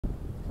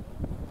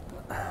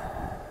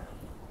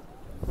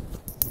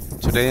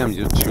Today I'm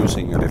just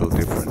choosing a little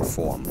different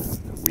form.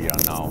 We are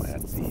now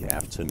at the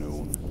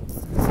afternoon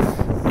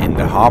in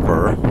the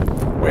harbor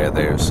where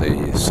there's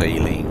a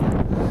sailing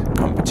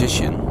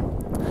competition,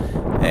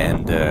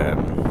 and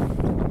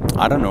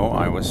I don't know,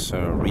 I was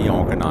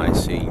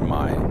reorganizing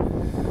my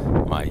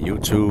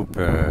YouTube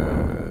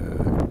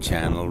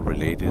channel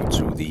related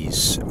to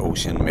these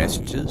ocean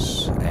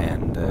messages,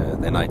 and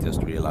then I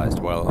just realized,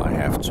 well, I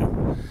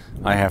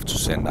have to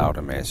send out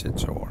a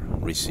message or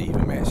receive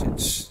a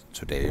message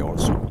today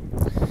also.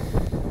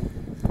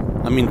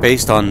 I mean,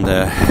 based on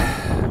the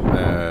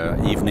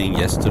evening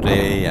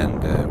yesterday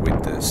and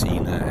with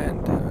Sina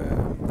and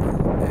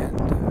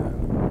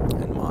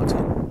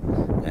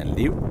Martin and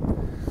Liv,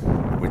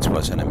 which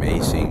was an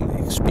amazing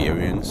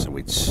experience,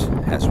 which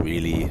has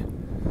really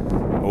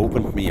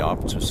opened me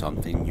up to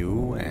something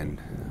new, and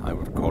I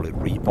would call it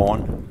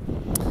reborn,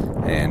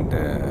 and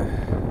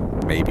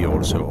maybe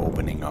also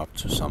opening up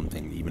to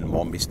something even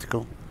more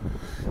mystical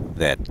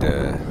that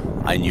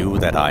I knew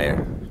that I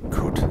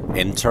could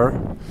enter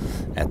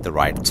at the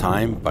right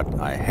time, but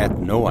I had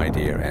no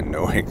idea and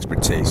no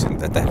expectation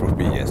that that would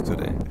be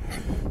yesterday.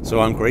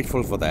 So I'm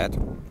grateful for that,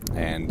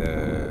 and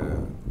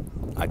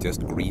I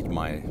just greet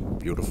my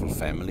beautiful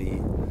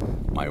family,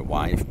 my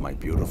wife, my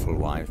beautiful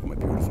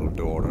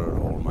daughter,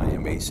 all my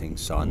amazing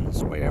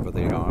sons, wherever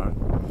they are.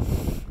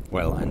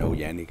 Well, I know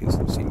Yannick is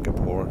in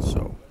Singapore,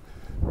 so,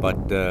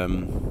 but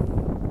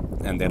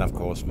and then of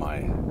course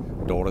my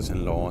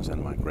daughters-in-laws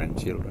and my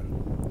grandchildren.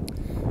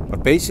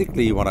 But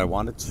basically what I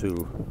wanted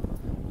to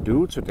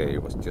do today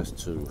was just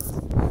to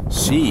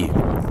see,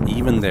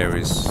 even there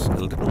is a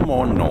little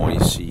more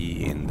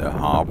noisy in the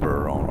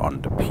harbor or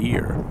on the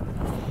pier,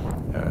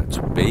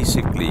 to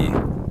basically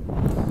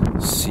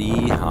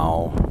see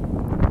how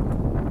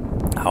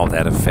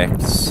that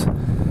affects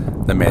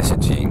the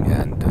messaging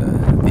and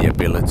the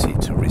ability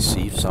to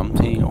receive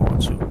something or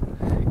to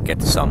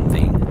get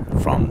something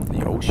from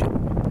the ocean.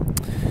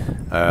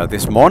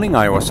 This morning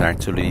I was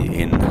actually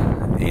in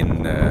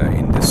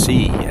the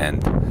sea,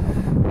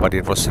 but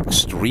it was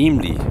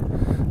extremely,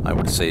 I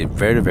would say,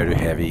 very, very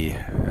heavy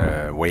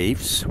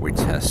waves, which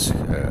has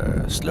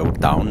slowed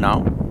down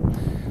now.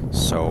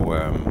 So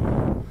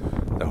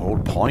the whole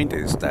point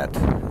is that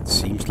it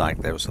seems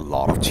like there's a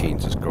lot of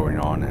changes going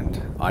on, and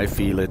I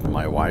feel it,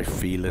 my wife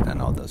feel it,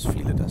 and others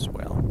feel it as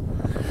well.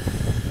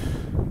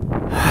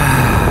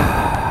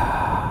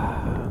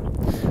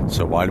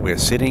 So while we're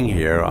sitting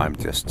here, I'm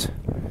just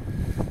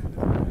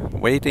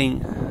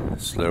waiting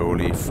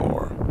slowly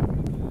for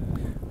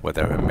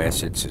whether a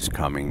message is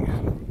coming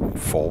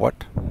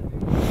forward,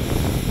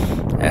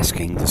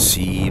 asking the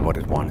sea what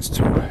it wants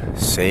to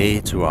say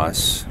to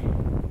us,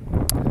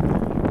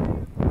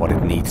 what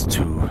it needs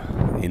to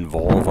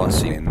involve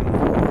us in,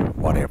 or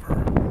whatever.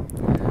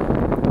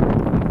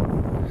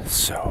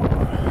 So,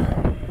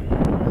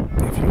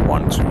 if you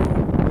want to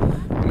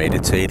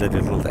meditate a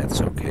little,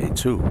 that's okay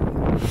too.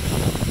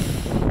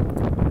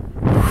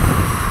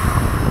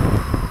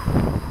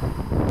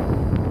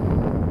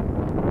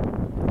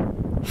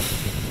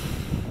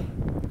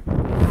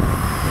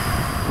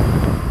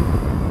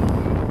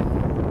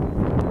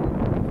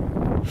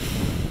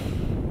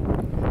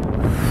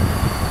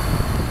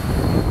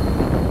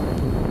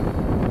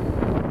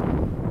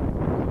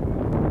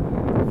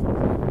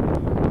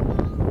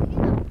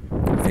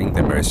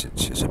 The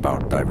message is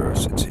about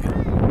diversity.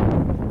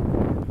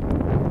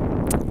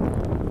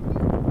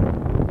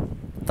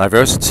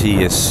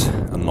 Diversity is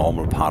a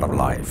normal part of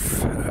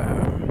life.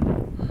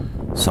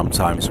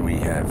 Sometimes we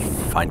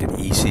find it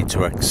easy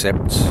to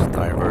accept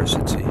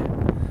diversity,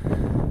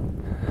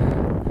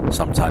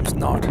 sometimes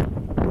not.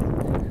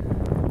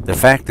 The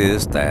fact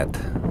is that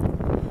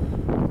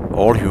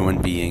all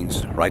human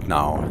beings right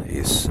now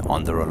is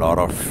under a lot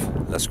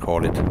of, let's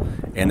call it,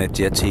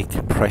 energetic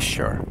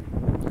pressure,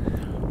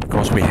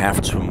 because we have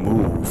to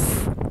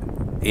move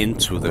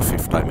into the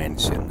fifth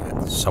dimension,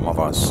 and some of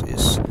us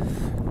is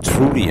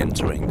truly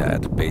entering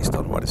that based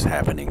on what is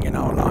happening in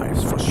our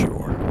lives, for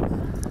sure.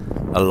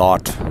 A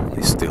lot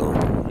is still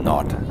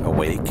not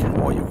awake,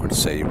 or you could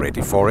say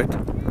ready for it.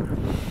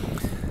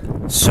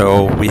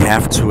 So we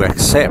have to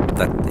accept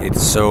that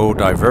it's so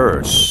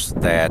diverse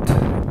that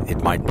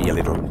it might be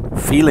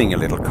feeling a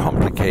little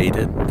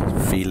complicated,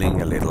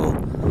 feeling a little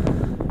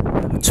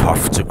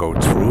tough to go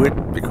through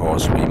it,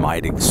 because we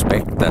might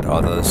expect that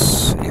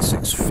others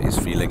is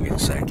feeling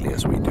exactly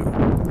as we do.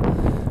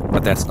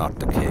 But that's not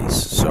the case.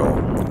 So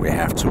we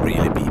have to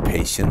really be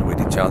patient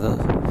with each other.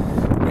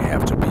 We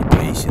have to be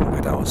patient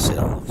with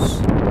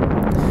ourselves.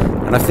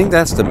 And I think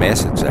that's the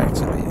message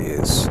actually,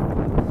 is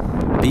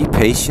be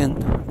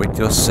patient with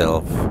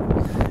yourself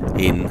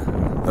in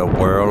the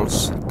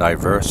world's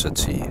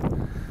diversity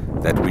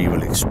that we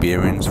will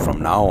experience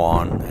from now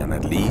on, and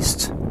at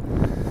least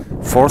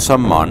for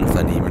some months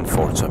and even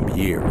for some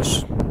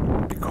years,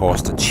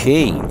 because the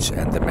change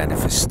and the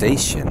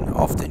manifestation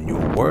of the new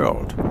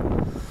world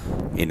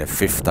in a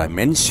fifth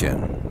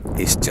dimension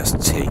is just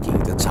taking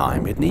the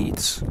time it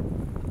needs.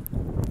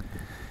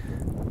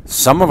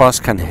 Some of us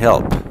can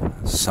help,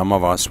 some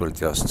of us will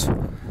just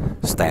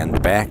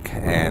stand back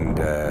and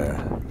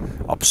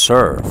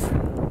observe.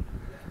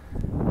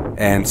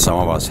 And some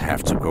of us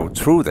have to go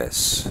through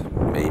this,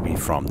 maybe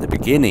from the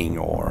beginning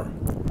or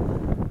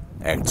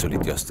actually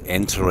just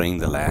entering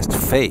the last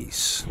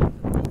phase.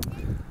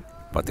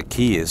 But the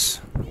key is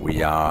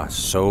we are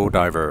so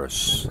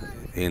diverse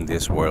in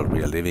this world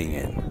we are living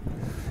in.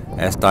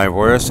 As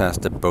diverse as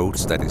the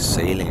boats that is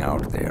sailing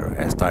out there,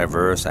 as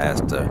diverse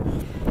as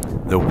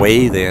the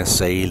way they are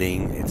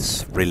sailing,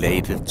 it's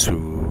related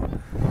to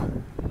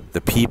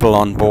the people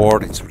on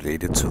board, it's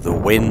related to the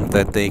wind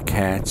that they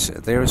catch.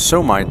 There is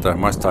so much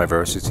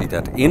diversity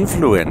that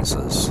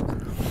influences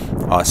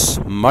us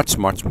much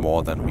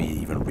more than we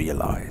even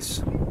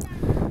realize.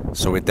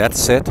 So with that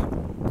said,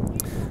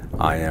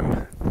 I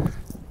am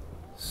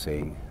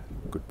saying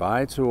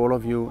goodbye to all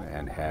of you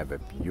and have a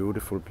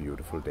beautiful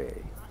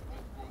day.